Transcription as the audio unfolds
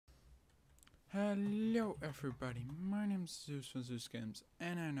Hello everybody, my name is Zeus from Zeus Games,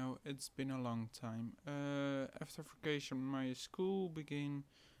 and I know it's been a long time. After vacation my school began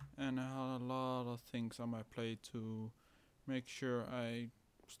and I had a lot of things on my plate to make sure I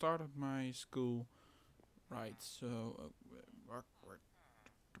started my school right. So,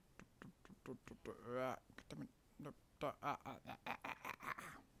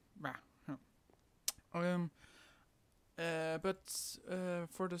 um,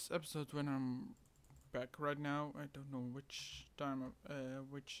 for this episode when I'm back right now. I don't know which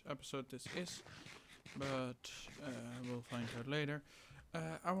episode this is, but we'll find out later.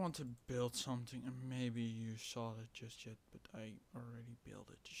 I want to build something, and maybe you saw it just yet, but I already built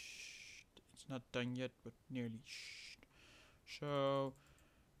it. Shh. It's not done yet, but nearly. Shh. So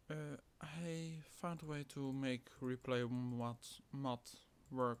I found a way to make replay mod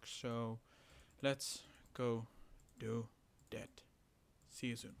work. So let's go do that. See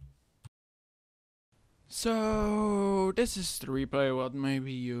you soon. So this is the replay. What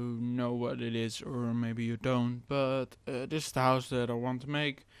maybe you know what it is, or maybe you don't. But this is the house that I want to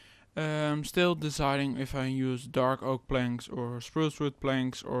make. I'm still deciding if I use dark oak planks or spruce wood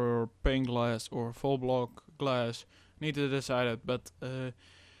planks or pane glass or full block glass. Need to decide it. But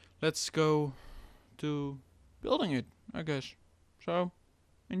let's go to building it, I guess. So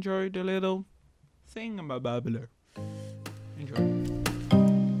enjoy the little thing about babbler. Enjoy.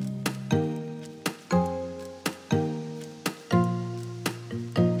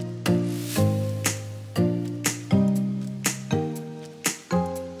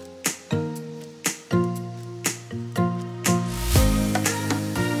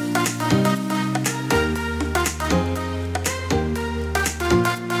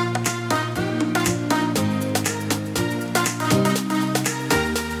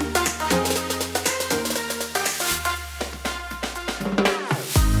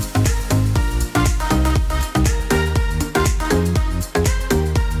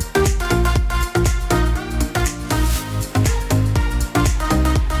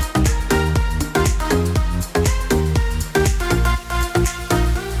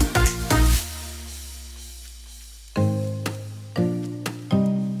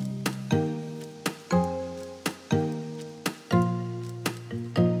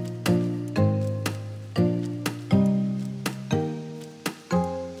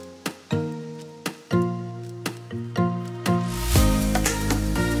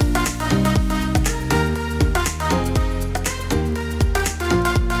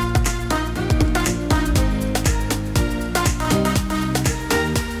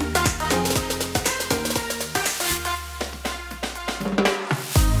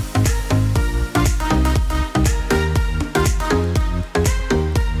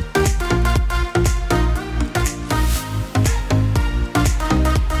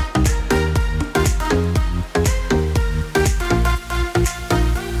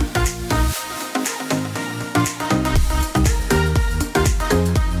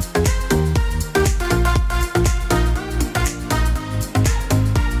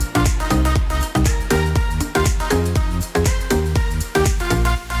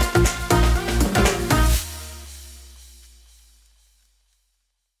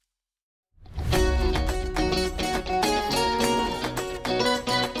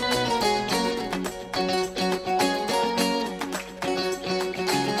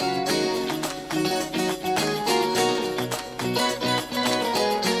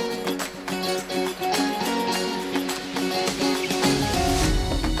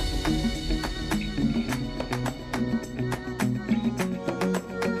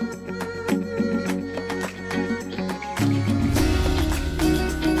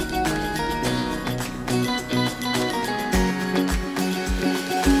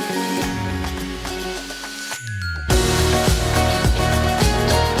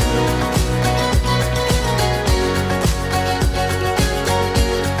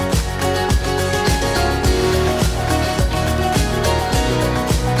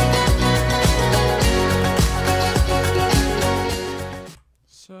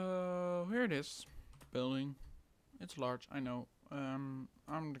 So here it is, building. It's large, I know. I'm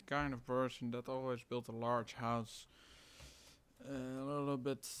the kind of person that always built a large house. A little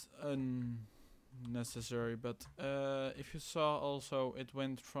bit unnecessary, but if you saw also, it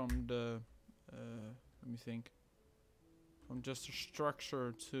went from the let me think, from just a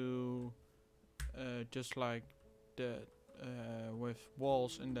structure to just like the with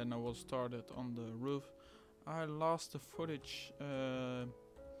walls, and then I was started on the roof. I lost the footage.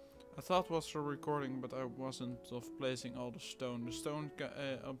 I thought was a recording, but I wasn't, of placing all the stone. The stone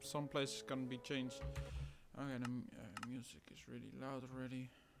some places can be changed. Okay, the music is really loud already.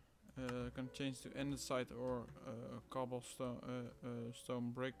 can change to andesite or cobblestone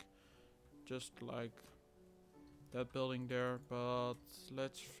stone brick, just like that building there. But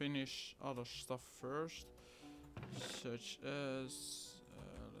let's finish other stuff first, such as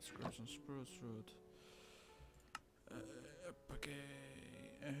let's grab some spruce wood. Okay,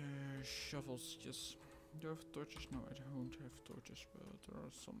 shovels. Yes. Do I have torches? No, I don't have torches, but there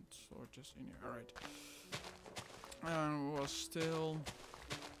are some torches in here. Alright. I was still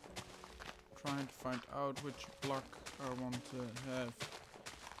trying to find out which block I want to have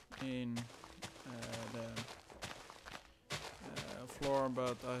in the floor,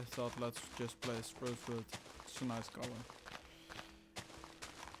 but I thought let's just place spruce wood. It's a nice color.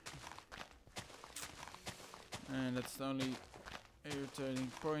 And that's the only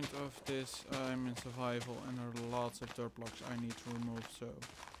irritating point of this. I'm in survival and there are lots of dirt blocks I need to remove, so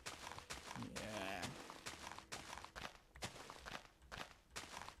yeah.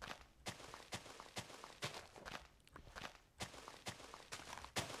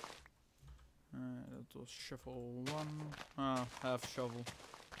 That was shovel 1. Half shovel.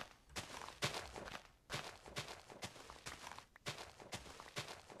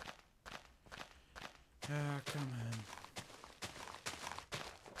 Come on.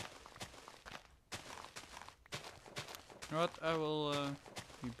 You know what? I will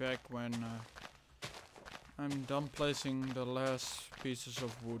be back when I'm done placing the last pieces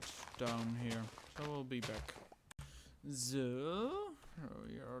of wood down here. So we'll be back. So,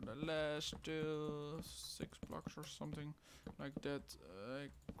 here are the last 6 blocks or something like that. I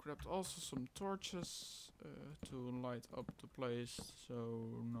grabbed also some torches to light up the place so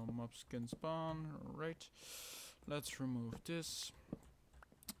no mobs can spawn. Right. Let's remove this.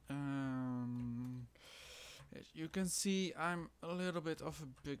 As you can see, I'm a little bit of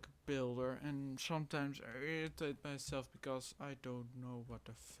a big builder, and sometimes I irritate myself because I don't know what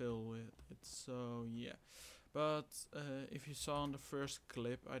to fill with it. So yeah, but if you saw in the first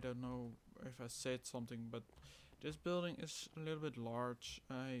clip, I don't know if I said something, but this building is a little bit large.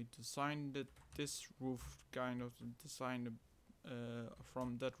 I designed this roof, kind of designed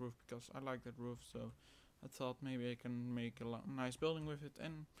from that roof because I like that roof. So I thought maybe I can make a nice building with it,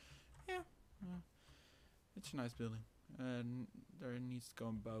 and yeah. It's a nice building, and there needs to go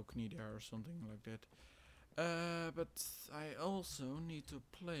a balcony there or something like that. But I also need to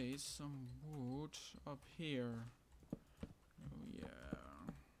place some wood up here. Oh yeah,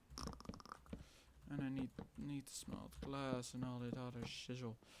 and I need to smelt glass and all that other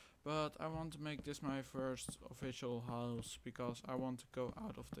shizzle. But I want to make this my first official house because I want to go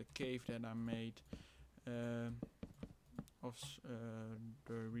out of the cave that I made. Of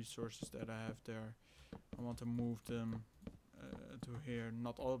the resources that I have there. I want to move them to here.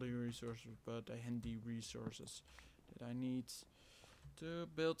 Not all the resources, but the handy resources that I need to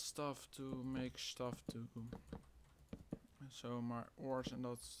build stuff, to make stuff, to so my ores and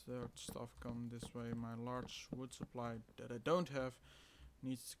that stuff come this way. My large wood supply that I don't have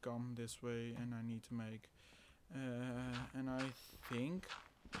needs to come this way, and I need to make and I think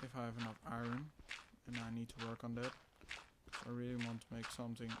if I have enough iron, and I need to work on that. I really want to make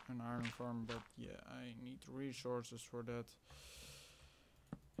something, an iron farm, but yeah, I need resources for that.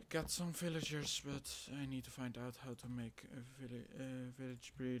 I got some villagers, but I need to find out how to make a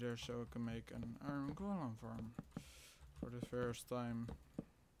village breeder so I can make an iron golem farm for the first time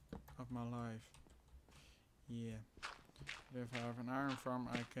of my life. Yeah, but if I have an iron farm,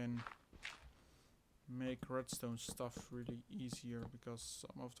 I can make redstone stuff really easier because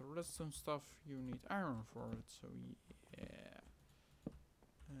some of the redstone stuff you need iron for it, so yeah.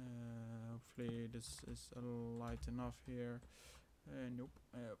 Hopefully this is light enough here. Nope.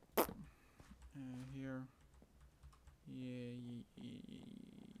 Here. Yeah.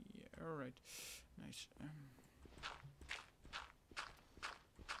 Alright. Nice.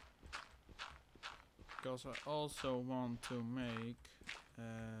 Because I also want to make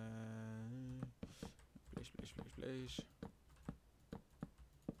please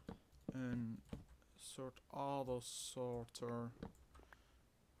an sort auto sorter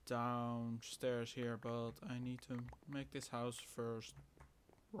downstairs here, but I need to make this house first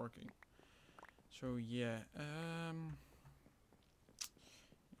working. So yeah,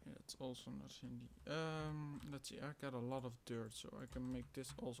 it's also not in the let's see, I got a lot of dirt, so I can make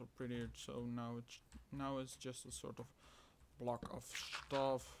this also prettier. So now it's just a sort of block of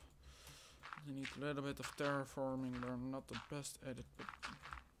stuff. I need a little bit of terraforming. They're not the best at it, but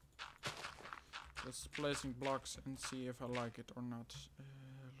just placing blocks and see if I like it or not.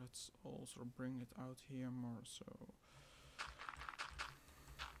 Let's also bring it out here more, so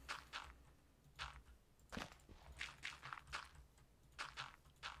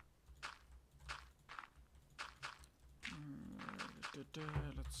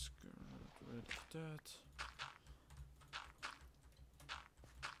let's get rid of that.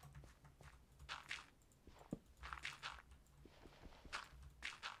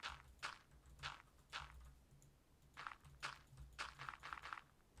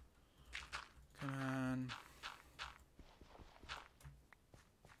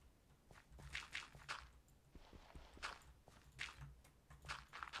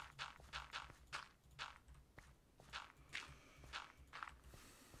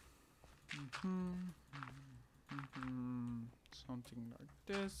 Come on. Something like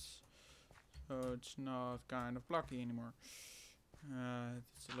this. So it's not kind of blocky anymore.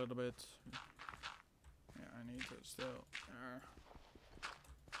 It's a little bit. Yeah, I need to still.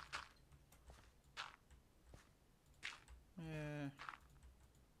 Yeah.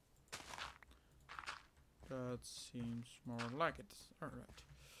 That seems more like it. Alright.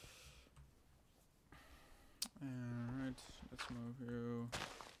 Alright, let's move you.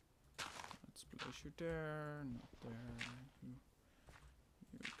 Let's place you there, not there.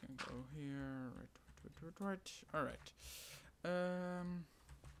 You can go here. Right. Alright.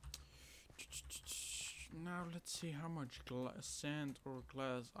 Now let's see how much sand or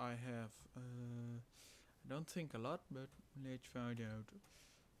glass I have. I don't think a lot, but let's find out.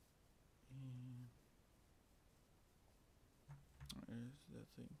 Where is that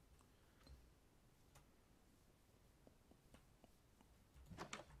thing?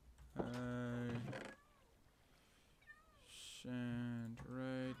 Sand,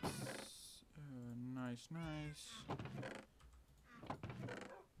 right. Nice.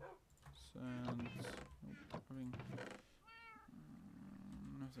 Sand.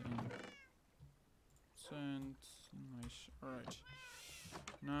 Nothing. Sand. Nice. Alright.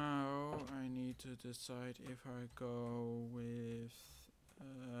 Now I need to decide if I go with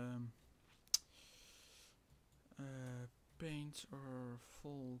paints or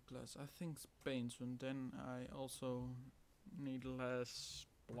full glass. I think it's paints, and then I also need less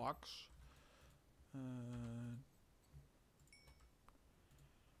blocks.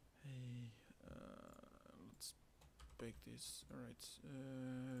 Let's bake this. Alright,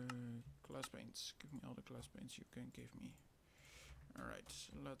 glass paints. Give me all the glass paints you can give me. Alright,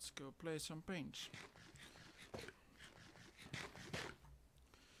 let's go play some paints.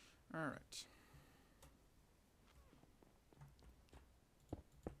 Alright.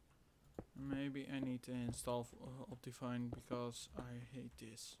 Maybe I need to install Optifine because I hate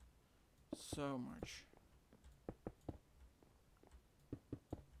this so much.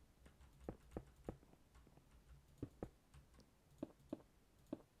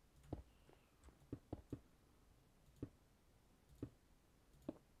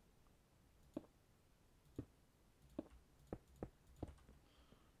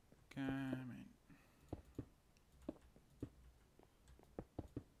 Come in.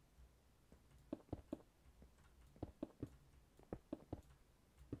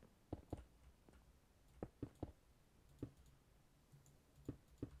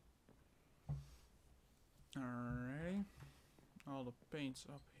 Alright, all the paints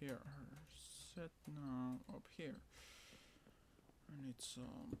up here are set now. Up here I need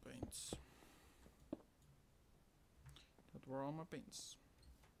some paints. That were all my paints.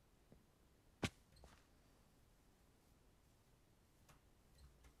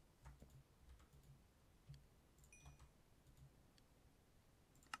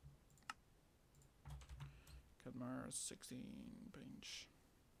 Cadmar 16 paints.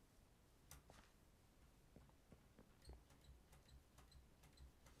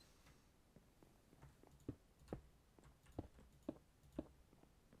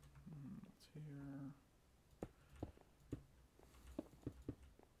 Here.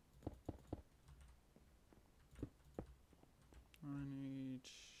 I need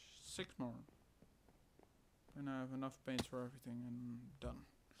 6 more. And I have enough paints for everything and done.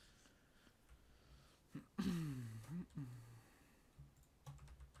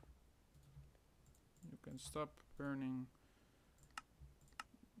 You can stop burning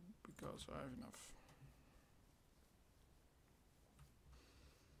because I have enough.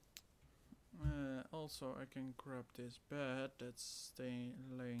 Also, I can grab this bed that's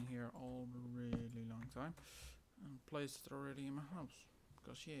laying here all really long time and place it already in my house.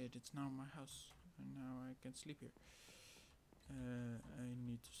 Because yeah, it's now my house and now I can sleep here. I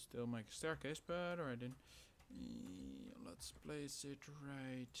need to still make a staircase, but alright then. Let's place it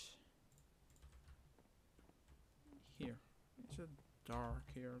right here. Is it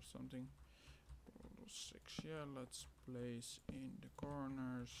dark here or something? 6. Yeah, let's place in the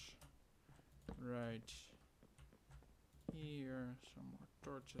corners. Right here, some more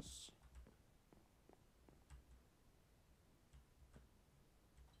torches.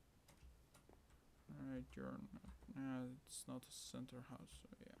 you're not, it's not a center house, so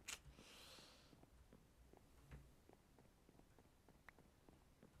yeah.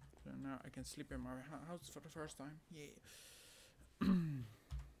 So now I can sleep in my house for the first time. Yeah.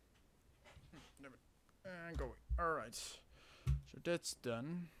 And go away. Alright. So that's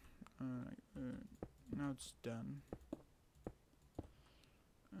done. Now it's done.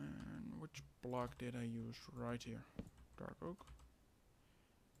 And which block did I use? Right here. Dark oak?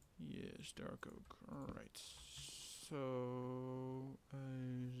 Yes, dark oak. Alright. So,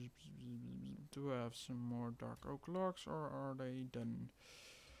 do I have some more dark oak logs, or are they done?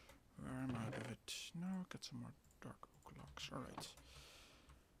 I'm out of it. No, get some more dark oak logs. Alright.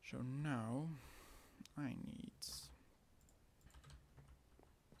 So now I need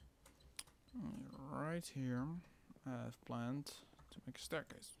right here I've planned to make a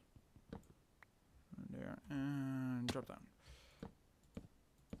staircase. There and drop down.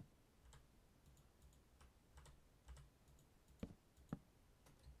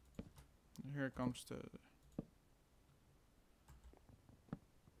 And here comes the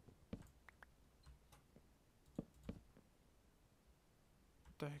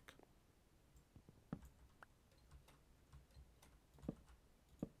heck.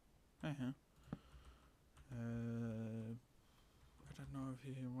 Uh-huh. I don't know if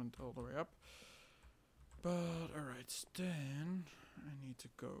he went all the way up. But alright, then I need to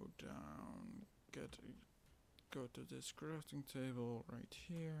go down, go to this crafting table right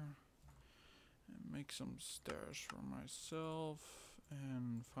here, and make some stairs for myself,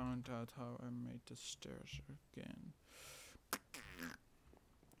 and find out how I made the stairs again.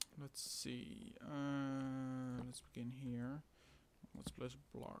 Let's see. Let's begin here. Let's place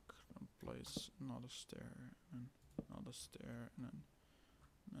a block, and place another stair, and another stair, and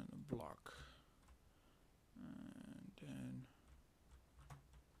then a block. And then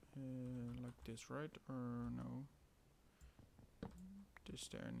like this, right? Or no? This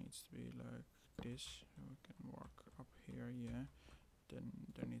stair needs to be like this. We can walk up here, yeah. Then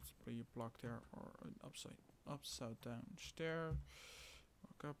there needs to be a block there, or an upside down stair.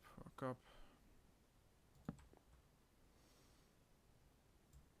 Walk up, walk up.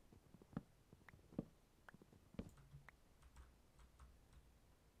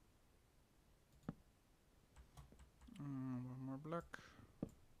 One more block.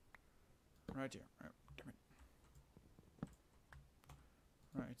 Right here. Oh, damn it.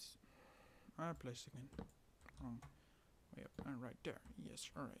 Right. I placed it again. Wrong. Way up. And right there. Yes,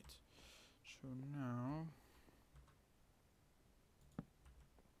 alright. So now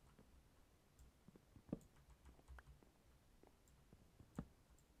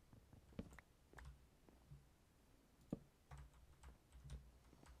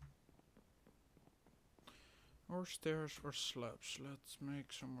or stairs or slabs. Let's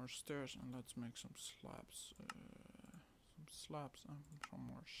make some more stairs and let's make some slabs. Some slabs and some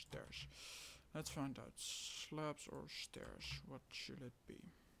more stairs. Let's find out. Slabs or stairs? What should it be?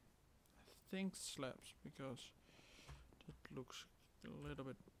 I think slabs, because that looks a little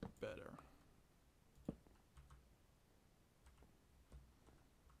bit better.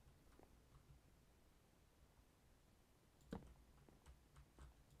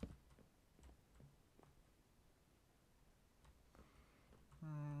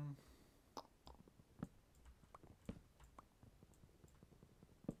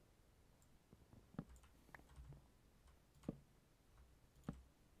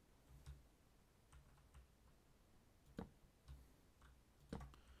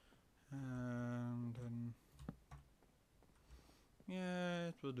 And then yeah,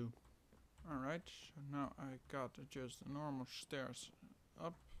 it will do. Alright, so now I got just the normal stairs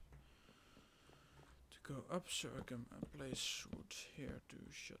up to go up, so I can place wood here to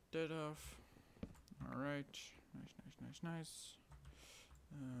shut that off. Alright, nice.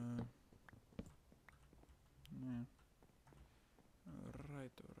 Yeah.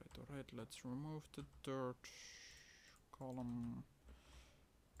 Alright, let's remove the dirt column,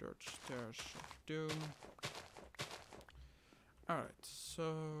 dirt stairs of doom. Alright,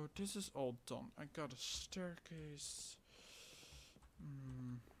 so this is all done. I got a staircase.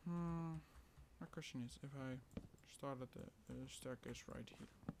 My question is, if I started the staircase right here.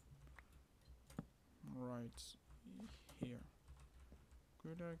 Right here.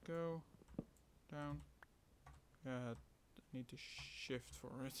 Could I go down? Yeah, I need to shift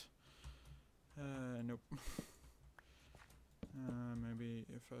for it. Nope. Maybe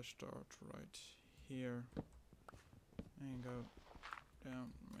if I start right here and go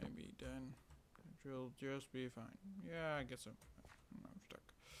down, maybe then it will just be fine. Yeah, I guess so. No, I'm stuck.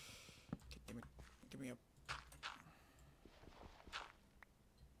 Give me up.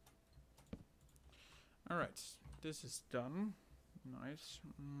 this is done. Nice.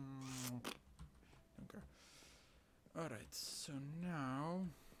 Okay. Alright, so now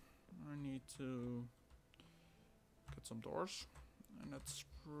I need to get some doors. And that's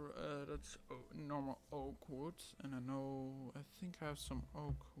normal oak wood. And I think I have some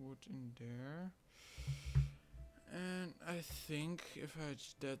oak wood in there. And I think if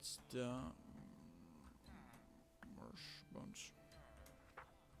that's the bones.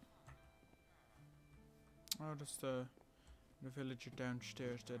 Oh, that's the villager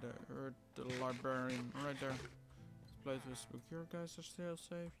downstairs that I heard, the librarian right there. This place was book. Your guys are still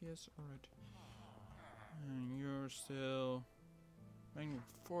safe? Yes, alright. And you're still magnum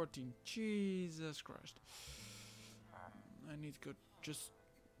 14. Jesus Christ. I need to go just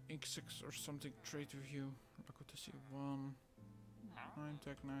ink 6 or something trade with you. I got to see 1. 9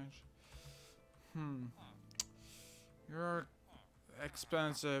 tech nice. You're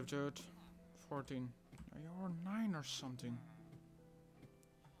expensive, dude. 14. You're 9 or something.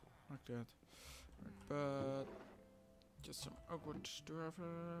 Like that. Right, but just some awkward. Do I have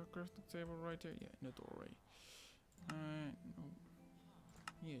a crafting table right there? Yeah, in the doorway. No.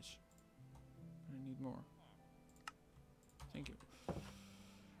 Yes. But I need more. Thank you.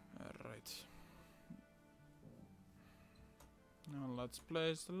 Alright. Now let's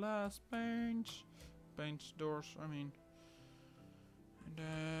place the last paint. Paint doors, I mean. And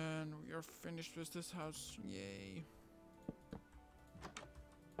then we are finished with this house. Yay.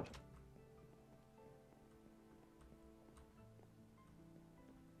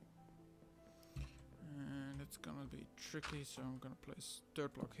 And it's gonna be tricky, so I'm gonna place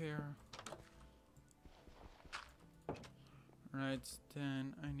dirt block here. Right,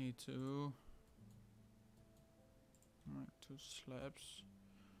 then I need to make 2 slabs.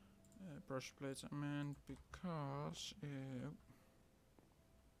 Brush plates, I meant, because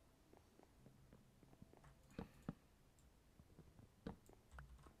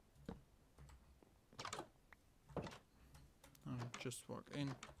just walk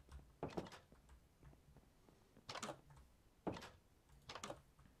in.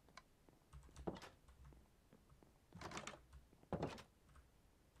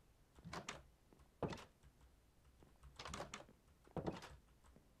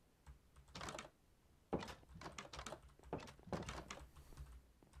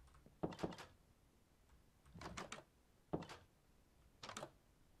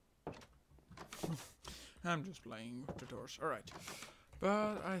 I'm just playing with the doors. Alright.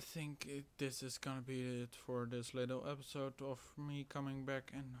 But I think this is gonna be it for this little episode of me coming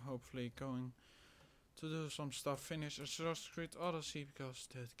back and hopefully going to do some stuff, finish Assassin's Creed Odyssey, because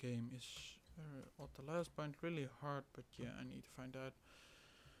that game is at the last point really hard, but yeah, I need to find out.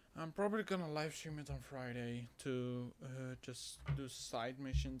 I'm probably gonna live stream it on Friday to just do side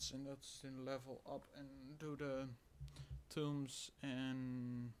missions, and that's in level up and do the tombs,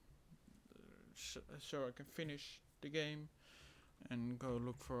 and so I can finish the game and go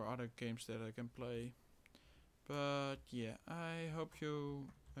look for other games that I can play. But yeah, I hope you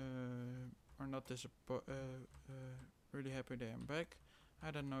are not really happy that I'm back.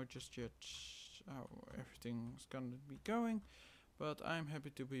 I don't know just yet how everything's gonna be going, but I'm happy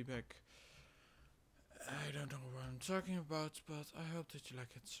to be back. I don't know what I'm talking about, but I hope that you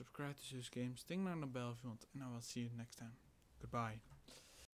like it. Subscribe to Zeus Games, ding on the bell if you want, and I will see you next time. Goodbye.